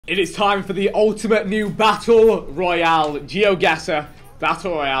It is time for the ultimate new battle royale, Geoguessr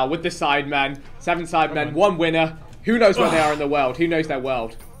battle royale with the Sidemen. 7 Sidemen, 1 winner. Who knows where they are in the world? Who knows their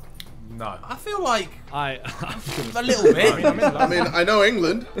world? No. I feel like a little bit. I mean, I know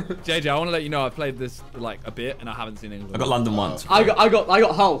England. JJ, I want to let you know I've played this like a bit and I haven't seen England. I got London once. I got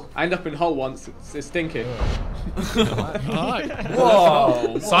Hull. I ended up in Hull once. It's stinking.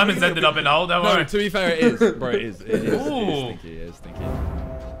 Whoa. Simon's ended up in Hull, don't worry. No, to be fair, it is, bro. It is stinky. It is stinky.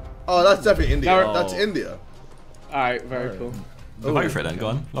 Oh, that's definitely India. No. That's India. Alright, very cool. Vote for it then. Go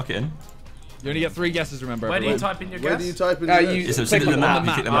on, lock it in. You only get 3 guesses, remember. Where do you type in your guess? Where do you type in your guess? It's click on the on map. the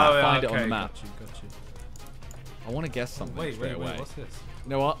You click the map. map. Find it on the map. Got you. I want to guess something Wait, straight away. what's this? You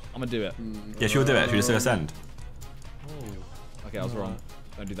know what? I'm gonna do it. Yeah, she'll do it. She'll just do a send. Okay, I was wrong.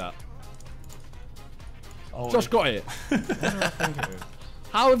 Don't do that. Oh, Josh got it.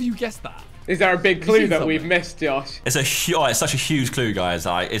 How have you guessed that? Is there a big clue seen that we've something? missed, Josh? It's it's such a huge clue, guys.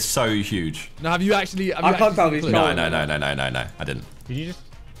 Like, it's so huge. No, have you actually? I can't tell these. No, I didn't. Did you just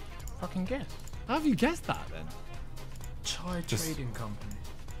fucking guess? How have you guessed that then? Chai Trading Company.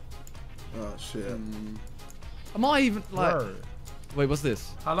 Oh shit. Am I even like? Bro. Wait, what's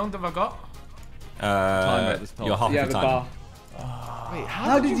this? How long have I got? Timer at this top. You're half Yeah, the the time. bar. Wait,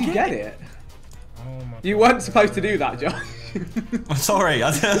 How did you get it? Oh my You God. weren't supposed to do that, Josh. I'm sorry.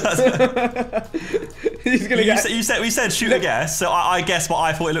 He's gonna get. We said shoot a guess, so I guessed what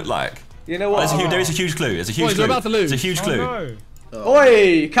I thought it looked like. You know what? There is a huge clue. It's a huge Boys, clue. we're about to lose. It's a huge Oh, clue. no.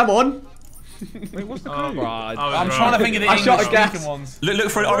 Oi, come on! Wait, what's the clue? Bro, I'm trying to think of the I shot a English gas. speaking ones.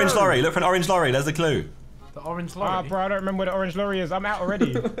 Look for an orange lorry. Look for an orange lorry. There's the clue. The orange Ah, lorry. bro, I don't remember where the orange lorry is. I'm out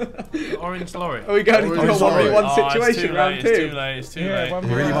already. The orange lorry. Are we going to Orange a 1v1 lorry. situation round 2? It's too late. Yeah,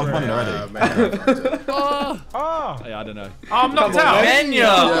 You really want one already? Man. Oh, Yeah, I don't know. Oh, I'm knocked Come on, out. man. Kenya. Yeah,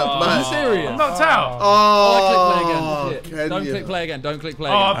 Are you serious? I'm knocked out. Oh, Click play again. Don't click play again. Don't click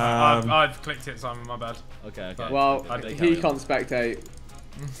play Oh, again. I've clicked it, Simon. My bad. Okay. Well, I did he can't spectate.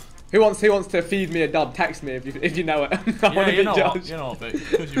 Who wants to feed me a dub? Text me if you know it. I want to be Josh. You know what,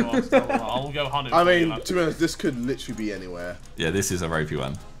 because you asked, I'll go 100. I mean, to be honest, this could literally be anywhere. Yeah, this is a ropey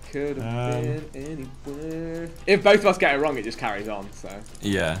one. Could have been anywhere. If both of us get it wrong, it just carries on. So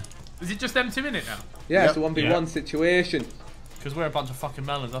Yeah. Is it just them 2 in it now? yeah, Yep. it's a 1v1 situation. Because we're a bunch of fucking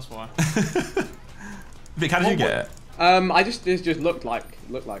melons, that's why. Vic, how did you get it? It just looked like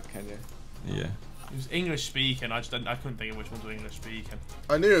Kenya. Yeah. It was English speaking. I couldn't think of which ones were English speaking.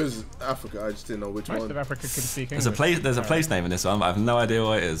 I knew it was Africa. I just didn't know which most one. of Africa can speak There's English. a place name in this one, but I have no idea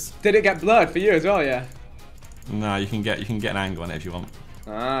what it is. Did it get blurred for you as well? Yeah. No, you can get an angle on it if you want.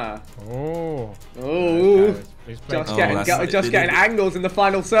 Ah. Oh. Oh. Please play. Just that's- getting angles in the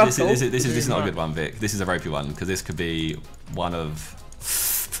final circle. This is not a good one, Vic. This is a ropey one because this could be one of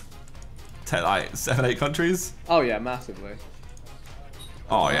like 7, 8 countries. Oh yeah, massively.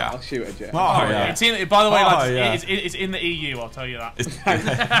 Oh yeah. I'll shoot a jet. Oh yeah. It's in, by the way, Oh, yeah. it's in the EU. I'll tell you that.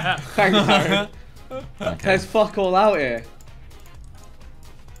 Thanks, Harry. Okay. There's fuck all out here.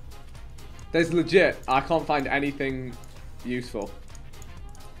 There's legit. I can't find anything useful.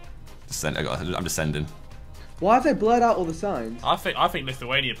 I'm just sending. Why have they blurred out all the signs? I think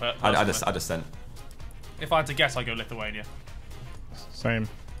Lithuania. I just sent. If I had to guess, I'd go Lithuania. Same.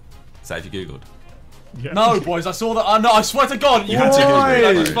 Is that if you googled? Yeah. No, boys, I saw that. No, I swear to God, you had to Why?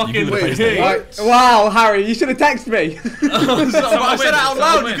 That's fucking You googled the place weird. name. Right. Wow, Harry, you should have texted me. I said it out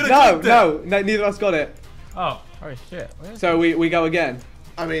loud. You could have no, neither of us got it. Oh, Oh shit. Where's So we go again.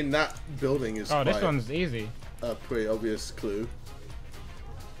 I mean, that building is Oh, this quite one's easy. a pretty obvious clue.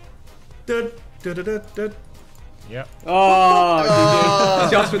 Yep. Oh,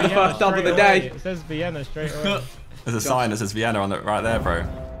 just with the first dub of the day. It says Vienna straight away. There's a sign that says Vienna on it right there, bro.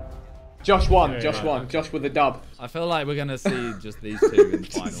 Josh won. Yeah, Josh yeah. won. Josh with the dub. I feel like we're gonna see just these 2 in the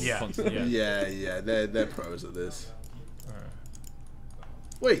final. Yeah. constantly. Yeah, they're pros at this.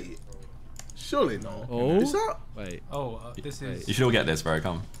 Wait, surely not. Oh. Is that? Wait. this is. You should all get this, bro.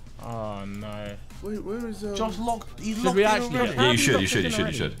 Come. Oh no. Wait, where is Josh locked. He's Should locked we in actually already. get- Yeah,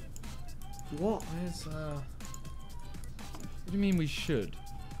 you should. What? Where's What do you mean we should?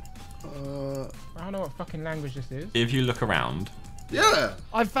 I don't know what fucking language this is. If you look around, Yeah.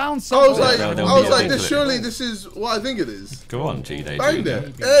 I found I something. was like, There'll I was be a like, link this, to it. surely this is what I think it is. go on, G-Day. Banged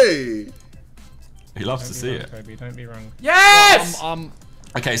it. Hey. He loves to Don't see be wrong, it. Toby, don't be wrong. Yes!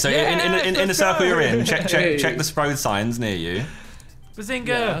 Okay, so Yes, in the let's circle go. you're in, check Hey. the Sprode signs near you, Bazinga!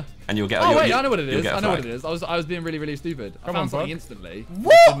 Yeah. and you'll get. Oh you'll- wait, you'll- I know what it you'll is. get a I know what flag. it is. I was being really stupid. I Come found on, something Bog. instantly.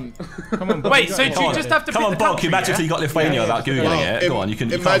 What? Come on, Bob, Wait, you so got do it. you just have to Come pick on, the Bog, country, imagine if yeah? you got Lithuania Yeah, without yeah. googling it. Go on, you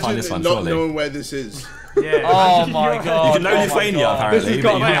can't find this one, not surely. knowing where this is. Yeah. Oh my God. You can know oh my Lithuania God. apparently. This has but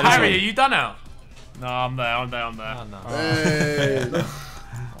got- you Wait, can't know this Harry, one. are you done now? No, I'm there. Hey.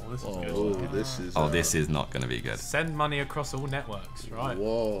 this is good. Oh, this is. Oh, this is not going to be good. Send money across all networks, right?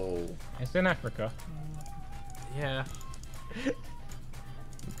 Whoa. It's in Africa. Yeah.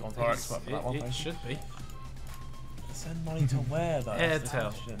 Gone for expert for that one. It should be. Send money to where though? That's the Airtel.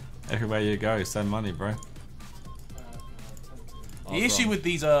 question. Everywhere you go, send money, bro. The issue with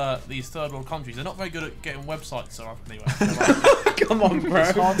these third world countries, they're not very good at getting websites set up anyway. Come on, bro.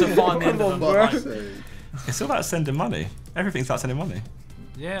 It's hard to find the end of them. bro. Like, It's all about sending money. Everything's about sending money.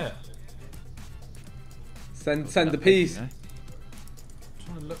 yeah. Send the peas. I'm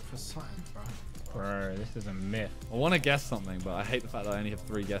trying to look for something, bro. Bro, this is a myth. I want to guess something, but I hate the fact that I only have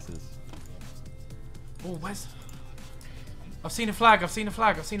 3 guesses. Oh, where's... I've seen a flag, I've seen a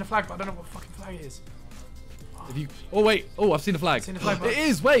flag, but I don't know what fucking flag it is. If you, oh wait, oh I've seen a flag. Seen a flag, It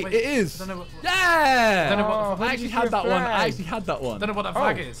is. Wait, wait, it is. I don't know what, Yeah. I don't know what the I fuck. actually you had see a that one. I flag? actually had that I one. don't know what that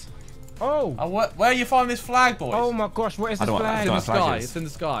flag is. Oh. Where are you finding this flag, boys? Oh my gosh, what is I this don't want- flag? I It's in don't the want sky. flags. It's in the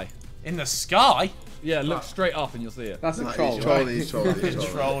sky. In the sky? Yeah, look straight up and you'll see it. That's a Nah, troll. he's right? trolling, he's trolling, he's It's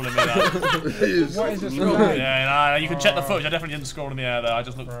trolling. trolling me now. What is this flag? Yeah, nah, you can check the footage. I definitely didn't scroll in the air there. I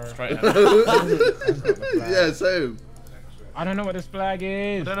just looked straight at it. Yeah, same. I don't know what this flag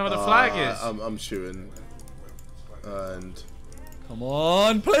is. I don't know what the flag is. I'm shooting. And Come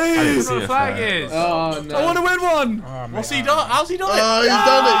on, I please. I didn't don't know see what the a flag flag. is. Oh no. I want to win one. Oh, What's mate, he done? How's he done it? oh, he's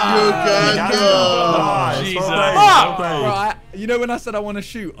done it, Uganda. Nice, Jesus. well played, Fuck! well played. Right, you know when I said I want to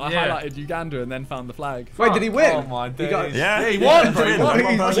shoot, I Yeah. highlighted Uganda and then found the flag. Wait, did he win? Oh my He got- days. Yeah, he won, bro. He He won.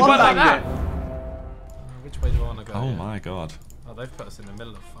 won. He's One won like that. that. Which way do I want to go? Oh here? my god. Oh, they've put us in the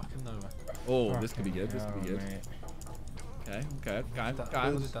middle of fucking nowhere. Oh, this could be good. This could be good. mate. Okay, okay, What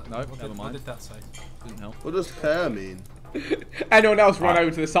did that, No, what never did, What mind. did that say? Didn't help. What does hair mean? Anyone else run over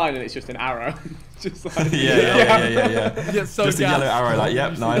to the sign and it's just an arrow. Just like Yeah. You get so Just a yellow gassed arrow, like, when yep,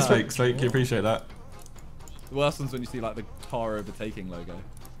 you see nice, that. fake, you appreciate that. The worst one's when you see like the car overtaking logo.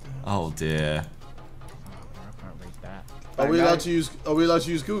 Oh dear. I can't read that. Are we allowed to use? Are we allowed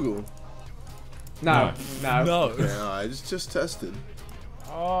to use Google? No. No. Okay, alright, just tested.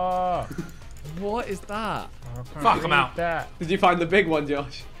 Oh. What is that? I can't Fuck, I'm read out. That. Did you find the big one,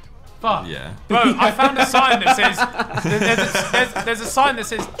 Josh? Fuck. Yeah. Bro, I found a sign that says there's a sign that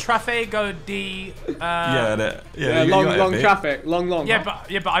says Trafego di. Yeah, you long got it, long mate. traffic. Long. Yeah, but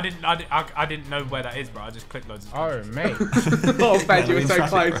I didn't know where that is, bro. I just clicked loads of. Oh, mate. Oh, Ben, you were in so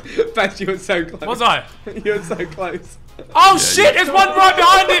traffic, close. Ben, you were so close. Was I? You were so close. Oh shit! There's one right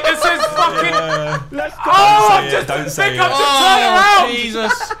behind it that says fucking. Let's go. Oh, Don't say it, don't say Vic, I've it. just turned around.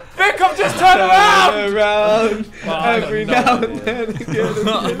 Jesus. Vic, I've just turned around. Around I every got no now and then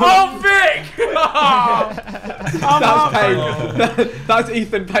again. Oh, Vic! That's Payne. That's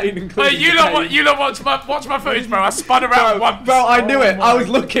Ethan Payne included. Wait, you lot watch my footage, bro. I spun around once. Bro, I knew it. I was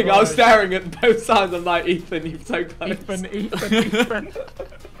my looking. I was God. staring at both sides. I'm like, Ethan, you're so close. Ethan.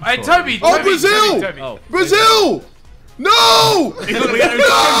 Hey, Toby. Oh, Toby, Brazil! Toby. Oh. Brazil! No!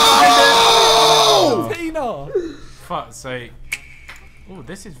 No! Tina! Fuck's sake. Oh,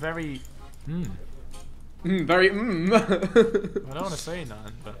 this is very. Very. I don't want to say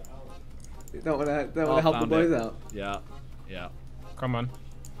nothing, but. Don't want to help the found boys it. out. Yeah. Come on.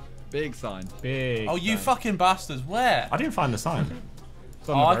 Big sign. Big. Oh, you sign. fucking bastards! Where? I didn't find the sign. It's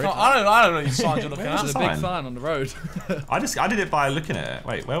on Oh, the I road. can't. I don't know these signs you're looking Where's at. There's a big sign on the road. I did it by looking at it.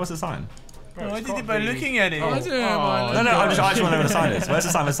 Wait, where was the sign? No, I did it by looking at it. I do, man. No, I just want to know where the sign is. Where's the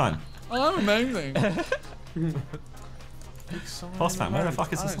sign? Where's the sign? I'm amazing. Postman, where the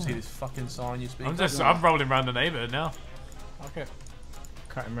fuck is I the don't see sign? this fucking sign you speak. I'm rolling around the neighborhood now. Okay.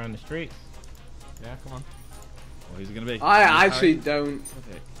 Cutting around the streets. Yeah, come on. Oh, who's it gonna be? I actually don't.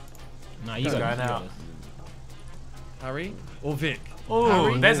 Nah, you Who's got going this. out? Harry or Vic? Oh,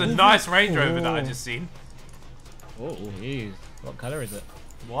 Harry? there's a nice Range Rover that I just seen. Oh, jeez. What colour is it?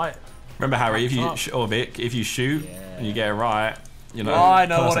 White. Remember, Harry, if you or Vic, if you shoot and you get it right, you know. Oh, I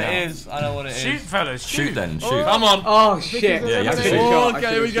know what person it out. is. I know what it is. Shoot, fellas. Shoot then, shoot. Come on. Oh shit! Yeah, you have to I shoot. should've shot, I Okay, here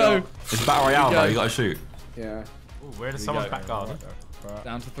should've we go. shot. It's battle royale Here we though. go. You gotta shoot. Yeah. Ooh, we're in someone's back garden.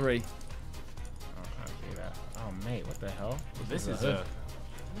 Down to 3. I can't see that. Oh, mate, what the hell? This is a.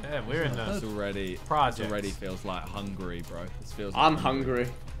 Yeah, we're in This the already. project. This already feels like Hungary, bro. This feels. I'm like hungry.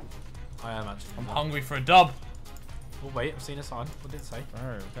 I am actually. I'm hungry for a dub. Oh wait, I've seen a sign. What did it say?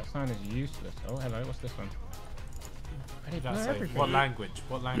 Bro, that sign is useless. Oh, hello, what's this one? Why What they did that blur say? everything? What language?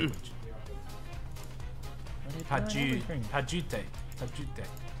 What language? Why they blur everything? Pajute.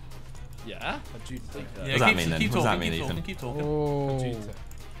 Yeah. Pajute. What does that mean then? Keep What does that talking, mean, keep Ethan? talking, keep talking. Oh,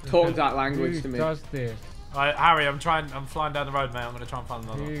 Pajute. Talk that language who to me. does this? Alright, Harry, I'm flying down the road, mate. I'm gonna try and find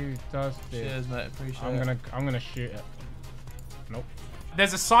another one. Who does this? Cheers, mate. Appreciate I'm it. gonna shoot it. Nope.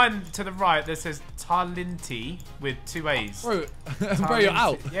 There's a sign to the right that says Talinti with 2 A's. Bro, bro, you're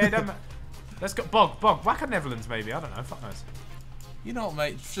out. Yeah, don't let's go. Bog. Whack at Netherlands, maybe. I don't know. Fuck knows. You know what,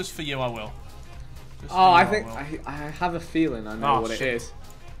 mate? Just for you, I will. Oh, I think I have a feeling I know what it is.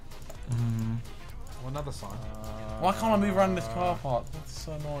 Oh, another sign. Why can't I move around in this car park? That's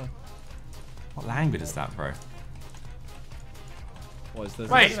so annoying. What language is that, bro? What is this?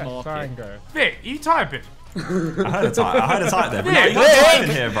 Wait. Sign go. Vic, are you typing? I heard a type there. But no, you got time in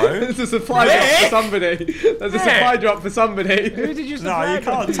here, bro. There's a supply drop for somebody. There's a supply drop for somebody. Who did you No, supply? you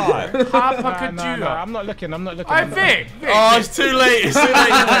can't type. No, I'm not looking. Hey, Vic. Oh, it's too late. It's too late.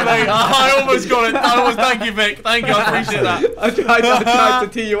 It's too late. I almost got it. Thank you, Vic. Thank you. I appreciate that. I tried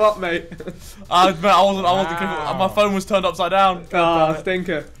to tee you up, mate. I wasn't. My phone was turned upside down. Oh,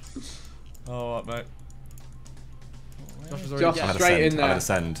 stinker. Oh, what, mate? Josh, straight in there. I've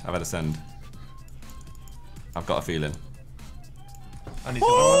had a send. I've got a feeling. And he's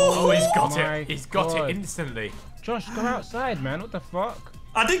got my it. He's got God. it instantly. Josh, go outside, man. What the fuck?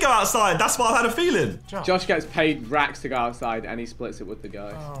 I did go outside. That's why I've had a feeling. Josh gets paid racks to go outside, and he splits it with the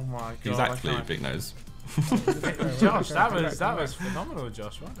guys. Oh my god. Exactly, big nose. Josh, that was phenomenal,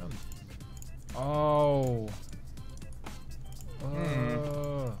 Josh. Well done. Oh.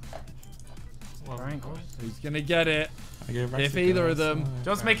 Frank. Who's gonna get it? If either of them.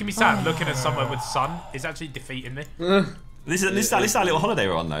 John's making me sad looking at somewhere with sun. Is actually defeating me. This is that little holiday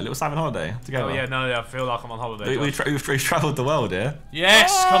we're on though. Little Simon holiday together. Oh yeah, no, I feel like I'm on holiday. We've travelled the world, yeah.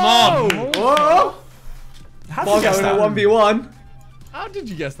 Yes, come on. Whoa! How did you guess in a that? 1v1. How did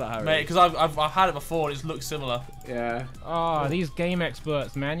you guess that, Harry? Mate, because I've had it before and it's looked similar. Yeah. Oh, these game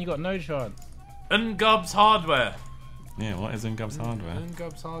experts, man. You got no chance. Ungub's hardware. Yeah, what is Ungub's hardware?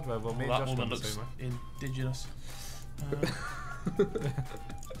 Ungub's hardware. Well, me and That Josh woman went the looks same way. indigenous.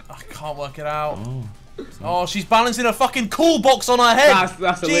 I can't work it out. Oh, she's balancing a fucking cool box on her head.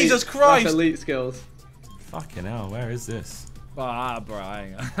 That's elite. Jesus Christ. That's elite skills. Fucking hell, where is this? Bro,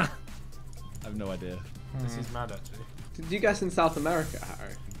 I have no idea. This is mad, actually. Did you guess in South America,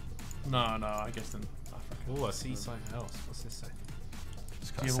 Harry? No, I guess in Africa. Oh, I see something else. What's this say?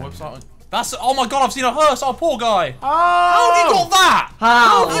 Do you have a website? That's. Oh my god, I've seen a hearse. Oh, poor guy. Oh! How have you got that?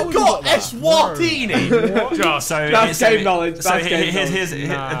 How? How have you got Eswatini? Josh. So That's game knowledge. That's game here's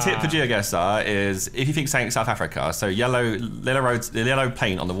a tip for Geoguessr is if you think saying South Africa, so yellow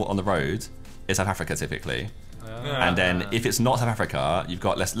paint on the road is South Africa typically, and then if it's not South Africa, you've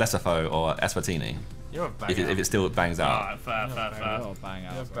got Lesotho or Eswatini. You're a banger. If it still bangs out. Alright, fair. Oh, bang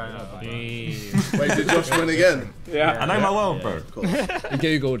out. Wait, did Josh win again? Yeah. I know my world, bro. Of course. He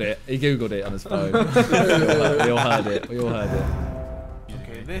googled it on his phone. We all heard it.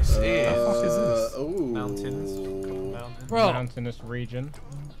 Okay, this is. Ooh. Mountains. Bro, Mountainous region.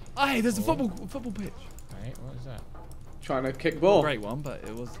 hey, there's a football pitch. Right, what is that? Trying to kick Not a ball. great one, but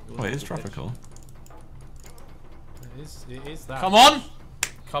it was. Oh, it is tropical. It is that. Come on!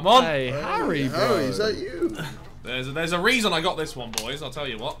 Come on! Hey, Harry, bro. Harry, is that you? There's a reason I got this one, boys. I'll tell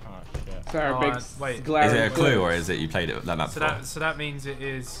you what. Oh shit. Is there a big wait. glaring Is it a clue clue? or is it you played it that map before? So that means it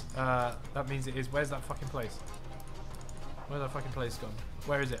is. That means it is. Where's that fucking place? Where's that fucking place gone?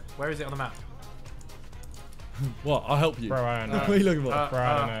 Where is it? Where is it on the map? What? I'll help you. Bro, I don't know. What are you looking for? Bro,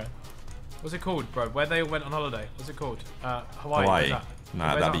 I don't know. What's it called, bro? Where they all went on holiday? What's it called? Hawaii. Hawaii. Where's that? No,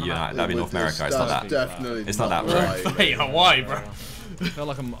 Where's that'd be that on the map? That'd be North America. It's not that. Definitely. It's not that, bro. Hawaii. Hey, Hawaii, bro. I feel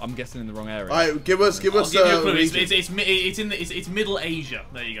like I'm guessing in the wrong area. Alright, give us I'll give you a clue. region. It's Middle Asia.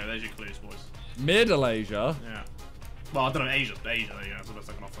 There you go. There's your clues, boys. Middle Asia. Yeah. Well, I don't know. Asia. There you go. That's the best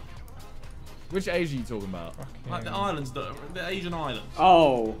I can offer. Which Asia are you talking about? Like the islands, the Asian islands.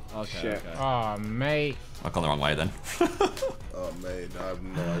 Oh, Okay. shit. Okay. Oh, mate. I've gone the wrong way then. Oh, mate, I have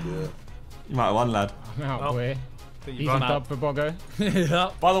no idea. You might have won, lad. I'm out, Oh. boy. But Easy you got dub for Bogo.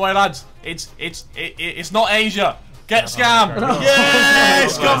 Yeah. By the way, lads, it's not Asia. Get scammed.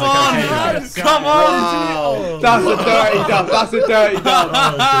 Yes, come on, come on. Wow. That's a dirty dub. That's a dirty dub.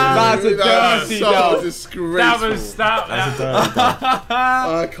 That's a dirty so dub. disgraceful. That's a dirty dub.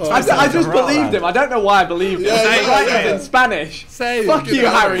 I can't. I just believed him. I don't know why I believed him. Yeah, It's yeah, like yeah. it's in Spanish. Say Fuck you,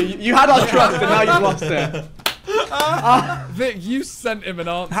 Harry. You had our trust and now you've lost it. Vic, you sent him an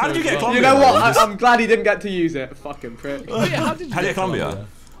answer. How did you get as well. You know what? I'm glad he didn't get to use it. Fucking prick. Wait, how did you How do you get Colombia?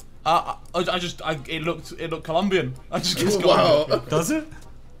 It looked Colombian. I just guessed Oh, wow. Colombian. Does it?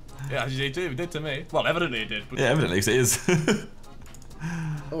 Yeah, it did to me. Well, evidently it did. But Yeah, evidently, 'cause it is.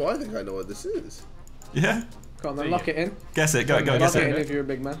 Oh, I think I know what this is. Yeah. Come on, then lock it in. Guess it. Go, Lock guess it in it. if you're a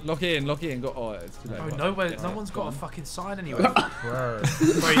big man. Lock it in, lock it in. Go. Oh, it's too late. Oh, no one's got a fucking sign anywhere. Bro.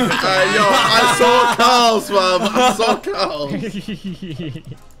 Where Yo, I saw Carl's, man. I saw Carl.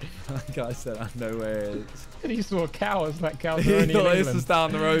 Guy said, I know where it is. He saw cows like cows He are only in thought this England. was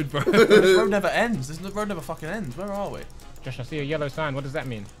down the road, bro. This road never ends. This road never fucking ends. Where are we? Josh, I see a yellow sign. What does that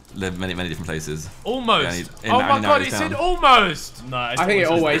mean? Live many different places. Almost. Yeah, Oh my only god, narrows it said down. almost. No, I think it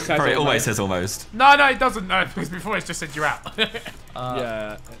always says Probably almost. always says almost. No, it doesn't. No, because before it just said you're out.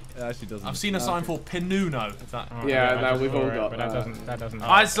 Yeah, it actually doesn't. I've seen a sign for Pinuno. If that. Oh, Yeah, I no, just we've saw all it, got but that. that doesn't.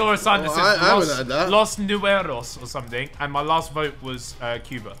 I saw a sign that Oh, said I haven't Los, had that. Los Nueros or something, and my last vote was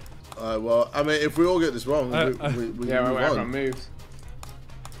Cuba. Well, I mean, if we all get this wrong, we Yeah, move everyone on. moves.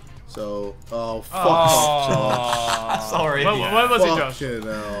 So, oh, fuck Oh, sorry. Where was it, off, Josh? Josh. Fucking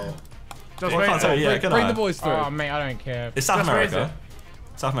hell. Josh, I wait. can't tell you, yeah, can Bring I? the boys through. Oh, mate, I don't care. It's South Josh, where is America.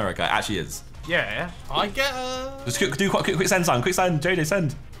 South America, it actually is. Yeah. I get Just do quick send sign, quick send, JJ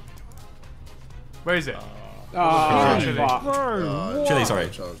send. Where is it? Oh, Chile. fuck. Chile, sorry.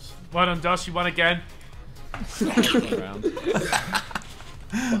 Chance. Well done, Josh. You won again.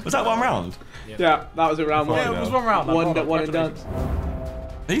 Was that one round? Yeah, that was a round one. Yeah, it was one round. One and done.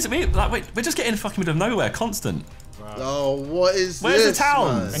 We're just getting fucking middle of nowhere, constant. Oh, what is Where's the this,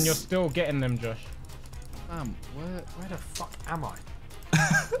 towns? man? And you're still getting them, Josh. Where the fuck am I?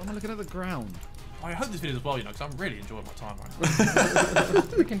 I'm looking at the ground. I hope this video does well, you know, because I'm really enjoying my time right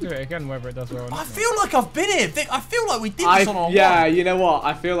now. We can do it again, whether it does well or not. I feel like I've been here. I feel like we did this on our Yeah, one. you know what?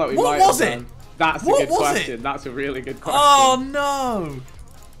 I feel like we What might was have it? done. That's a What good was question. it? That's a really good question. Oh no!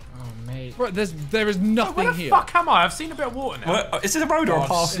 Oh, mate. Bro, there is nothing Where the here. fuck am I? I've seen a bit of water now. Is this a road or a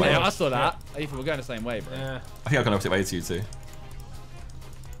pathway? Yeah, I saw that. Ethan, we're going the same way, bro. Yeah. I think I've gone opposite way to you two.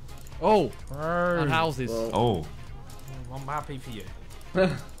 Oh, Bro. and houses. Well, Oh. I'm happy for you.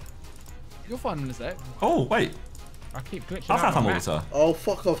 You'll find them in a sec. Oh, wait. I keep glitching I out found my map. water. oh,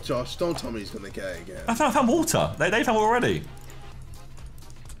 fuck off, Josh. Don't tell me he's going to get it again. I found water. They found water already.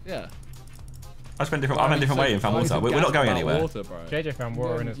 Yeah. I went different way and found water. We're not going anywhere. Water, bro. JJ found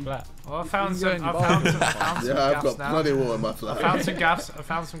water in his flat. Well, I found He's some. going- I found some Yeah, I've gaffs got now. plenty of water in my I flat. found some gaffs. I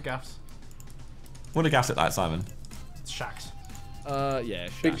found some gaffs. What do gas look like, Simon? Shacks. Yeah.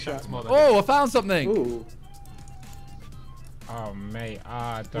 Big shack. shot. More than Oh, I found something. Ooh. Oh, mate.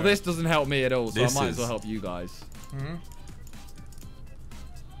 Don't. Well, this doesn't help me at all, so This I might is- as well help you guys. Mhm.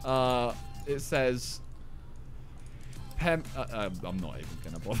 It says. I'm not even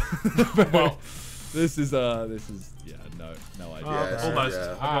gonna bother. Well, this is yeah, no idea. Yes, almost.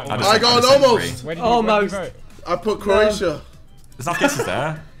 yeah. Ah, I just I think got I'm an the same almost. degree. where did Almost. you vote? I put Croatia. There's enough guesses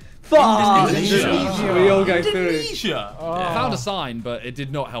there. Fuck! Indonesia. We all go through. Indonesia. I found a sign, but it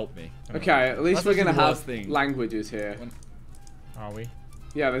did not help me. Okay, at least That's we're gonna actually the have worst thing. languages here. Are we?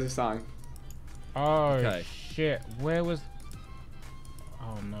 Yeah, there's a sign. Oh, Okay. shit. Where was...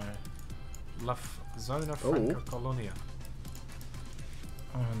 Oh, no. La Zona Franca Colonia.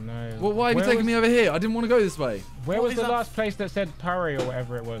 Oh, no. Well, why are you Where taking was- me over here? I didn't want to go this way. Where What was is the that? last place that said Pari or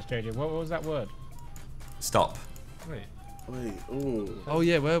whatever it was, JJ? What was that word? Stop. Wait. Wait, ooh. Oh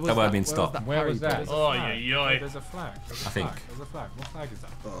yeah, where was That that? word means Where stop. was Where was that? There's a Oh, flag. yeah, yeah. There's a flag. There's a I think. flag. There's a flag. What flag is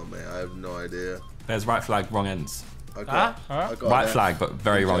that? Oh, man, I have no idea. There's right flag, wrong ends. I got, Huh? I got Right that flag, but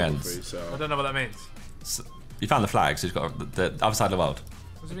very wrong geography, ends. I So. don't know what that means. You found the flag, so you've got the other side of the world.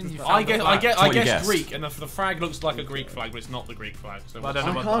 What does it mean you I found the guess flag? I what you guess guessed. Greek, and the flag looks like a Greek flag, but it's not the Greek flag. So I don't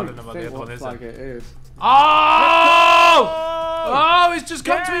know I what, can't the think other what one is. flag it is. Oh! Oh, it's just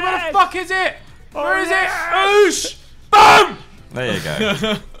come to me. Where the fuck is it? Where is it? Oosh! Boom! There you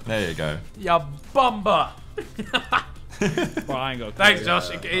go. There you go. Ya bumba. Bro, I ain't got a clue. Thanks, Josh.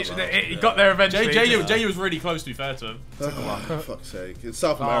 He got there eventually. JJ was really close, to be fair to him. For fuck's sake. It's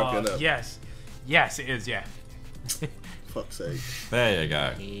South America, isn't it? Yes. Yes, it is, yeah. Fuck's sake. There you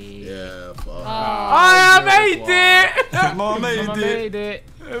go. Yeah, fuck. I made it! Mama Mama made it.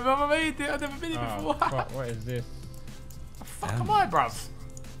 Mama made it. I've never been here Oh, before. fuck, what is this? Fuck am I, bruv?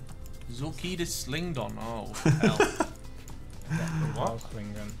 Zulkida Slingdon. Oh, hell. What?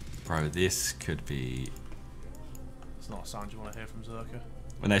 Swing gun. Bro, this could be. It's not a sound you want to hear from Zerka.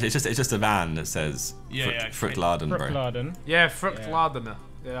 Well, no, it's just a van that says Yeah, Fruitladen, bro. Fruitladen. Yeah, Fruchtladener.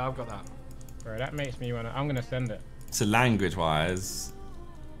 Yeah, I've got that. Bro, that makes me wanna... I'm gonna send it. So language-wise,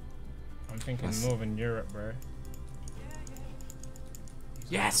 I'm thinking That's- Northern Europe, bro.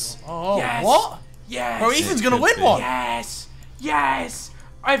 Yes! Oh, Yes! what? Yes! Bro, Ethan's gonna win one. Yes! Yes!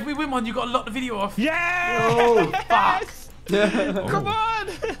 If we win one, you got to lock the video off. Yeah! Oh, fuck! Come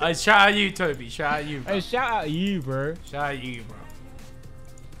on! Shout out you, Toby. Shout out you, bro. Hey, shout out to you, bro. Shout out you, bro.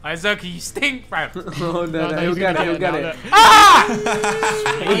 Zoki, you stink, bro. Oh no, no, he'll get it, he'll get it. Ah!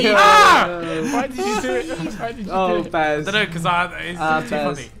 Why did you do it? Why did you Oh, do it? Bez. I don't know, because it was too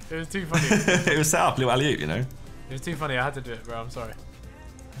Bez. funny. It was too funny. it was set up, little alley-oop, you know. It was too funny. I had to do it, bro. I'm sorry.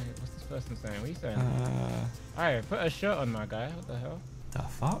 Hey, what's this person saying? What are you saying? Hey, put a shirt on, my guy. What the hell? The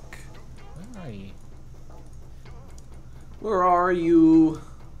fuck? Aye. Where are you?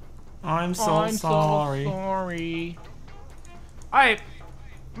 I'm so I'm sorry. so sorry. Hey,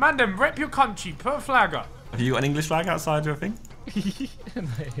 Mandem, rep your country. Put a flag up. Have you got an English flag outside your thing?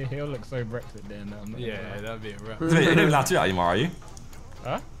 He'll look so Brexit there now. I'm not gonna lie. that'd be a rep. You're not even allowed to do that anymore, are you? Huh?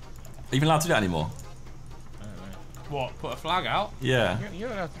 Are you even allowed to do that anymore? I don't know. What? Put a flag out? Yeah. You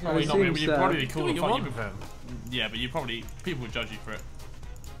don't have to Probably not. seems, You'd probably be Do cool. what you want with You, him. yeah, but you probably people would judge you for it.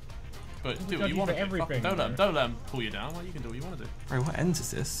 But do judge what you you want for to do. everything, Don't bro. let them pull you down. Well, you can do what you want to do. Bro, what ends is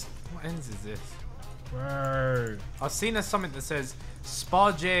this? What ends is this? Bro. I've seen there's something that says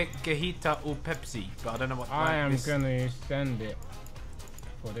Sparge Gahita or Pepsi, but I don't know what. I am this- gonna send it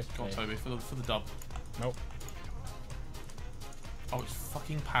for this Go on, place. Toby, for the dub. Nope. Oh, it's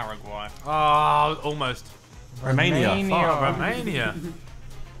fucking Paraguay. Oh, almost. Romania. Oh, Romania.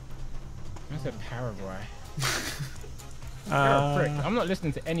 I said Paraguay. You're a prick. I'm not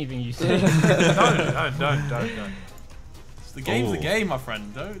listening to anything you say. Don't. The game's the Oh. game, my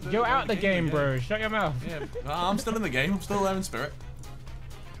friend. Don't You're let out the game, be bro. Shut your mouth. Yeah, I'm still in the game. I'm still there in spirit.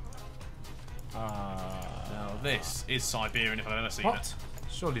 Now this is Siberian if I've ever seen What? it.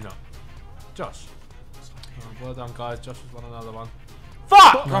 Surely not. Josh. Oh, well done, guys. Josh has won another one.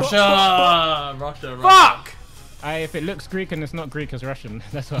 Fuck! Russia! Fuck! If it looks Greek and it's not Greek, it's Russian.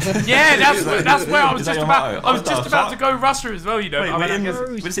 That's what. Yeah, that's where I was Is that just your about. motto? I was What just the about fuck? to go Russia as well, you know. Wait, I mean, we're I in- guess.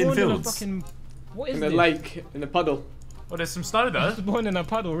 But it's in spawned a fields. fucking- What is In the this? lake, in the puddle. Well, there's some snow though. Spawned in a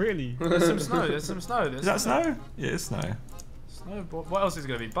puddle, really. There's some snow. There's some snow. There's Is that some snow? Yeah, it's snow. snow. What else is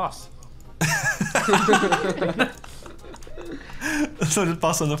going to be? Bus. So just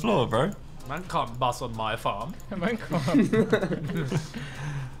bus on the floor, bro. Man can't bus on my farm. Man, come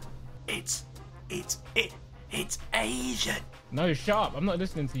It's Asian. No, shut up. I'm not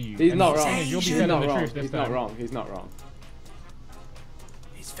listening to you. He's And not the wrong. thing is, You'll be He's telling not the wrong. truth this He's time. not wrong. He's not wrong.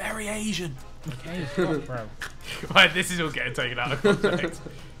 It's very Asian. Okay, stop, bro. Right, this is all getting taken out of context.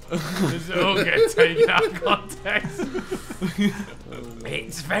 This is all getting taken out of context.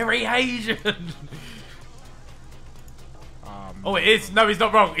 It's very Asian. Oh, it is. No, he's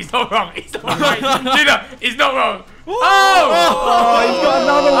not wrong. He's not wrong. He's not wrong. Gina, he's not wrong. Oh, he's got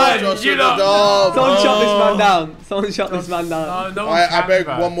another one. Josh you with the lot- dub. Someone shut this man down. Someone shut this man down. No, no one I can, beg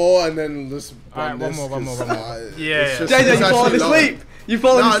man. one more and then let's Alright, one more, one more, one more. Yeah. JJ, you falling asleep. You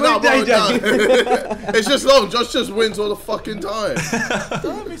falling asleep, bro, JJ. no. It's just long. Josh just wins all the fucking time.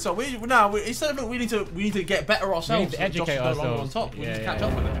 I mean, so instead of we need to get better ourselves. We need to so Josh educate is no longer on ourselves. top. We need to Yeah, catch yeah,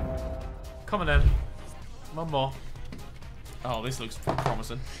 up with yeah. it. Come on then. One more. Oh, this looks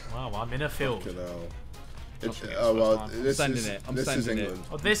promising. Wow, I'm in a field. Fucking hell. Josh will get Oh his well, first time. this Sending is it. I'm this is sending it. England.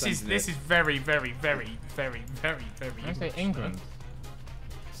 Oh, this is Sending it. very, very, very, very, very, very. I say English. England.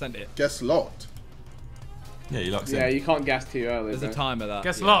 Send it. Guess locked. Yeah, you locked Yeah, in. you can't guess too early. There's a bro. timer that.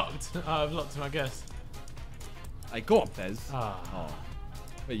 Guess yeah. locked. I've locked my guess. Hey, go on, Fez. Ah. Oh.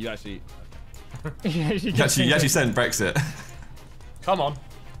 Wait, you actually. You actually sent Brexit. Come on.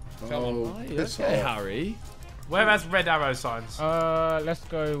 Oh, piss Okay, off. Harry. Where has red arrow signs? Let's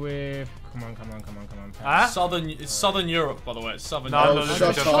go with. Come on. Huh? It's Southern Europe, by the way. It's Southern No, Europe. no,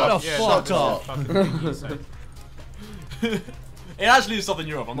 shut just up. yeah, Shut no, up. fucking thing you say. It actually is Southern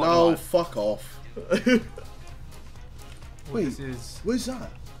Europe. I'm not No, gonna lie. fuck off. Well, this is. Where's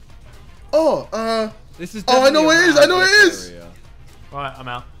that? Oh, This is. Oh, I know definitely it is, around I know it this is. area. Right, I'm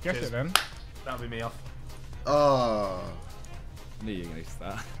out. Guess Cheers. it then. That'll be me off. ah. I knew you were gonna guess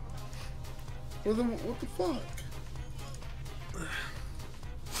that. What the fuck?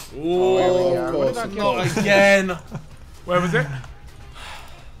 Ooh, of course. did I not again. Where was it?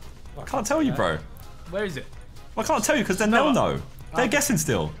 I can't tell you, bro. Where is it? I can't tell you because then they'll know. They're guessing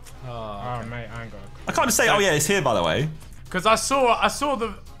still. Oh, mate, I ain't got. I can't just say, oh yeah, it's here, by the way. Because I saw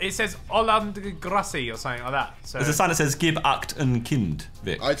the. It says Holland Grassi or something like that. So. There's a sign that says Gib Act and Kind,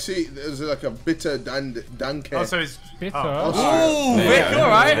 Vic. I see. There's like a bitter danke. Oh, so it's Bitter. Oh. Ooh, There you Vic, go.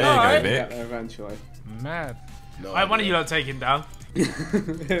 alright, There you alright. go, Yeah, Vic. eventually. Mad. No, Alright, one of you lot take him down. I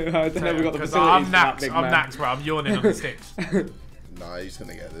don't know. We got the Because facilities I'm for that nacked. big I'm man. nacked, bro. I'm yawning on the sticks. Nah, he's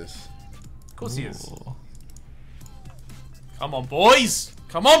gonna get this. Of course he is. Ooh. Come on, boys.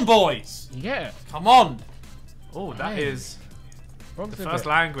 Come on, boys. Yeah. Come on. Oh, that Hey. is Frogs the a first bit.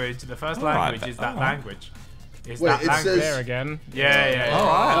 language. The first Alright, language is that alright. language. Is Wait, that it language? says- There again. Yeah. Alright.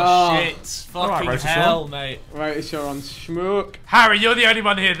 Oh. Shit. Alright, Fucking Rosie hell, Shaw. mate. Right, it's your on schmook. Harry, you're the only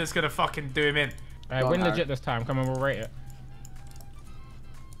one here that's gonna fucking do him in. Alright, Go win on, legit Harry. this time. Come on, we'll rate it.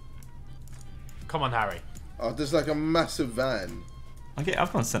 Come on, Harry. Oh, there's like a massive van.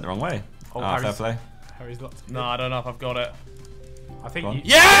 I've gone sent the wrong way. Oh, Ah, fair Harry's- play. Harry's locked. No, I don't know if I've got it. I think Go on. you.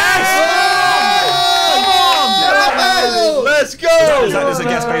 Yes! Yes! Let's go! Is that a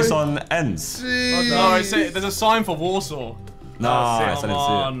guess based on ends? No, there's a sign for Warsaw. Nice, Come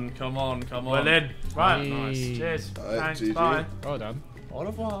on, come on, come on. Well in. Right. Nice. Cheers. Alright, Thanks. GG. Bye. Well done. Au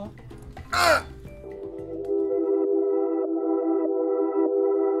revoir. Ah!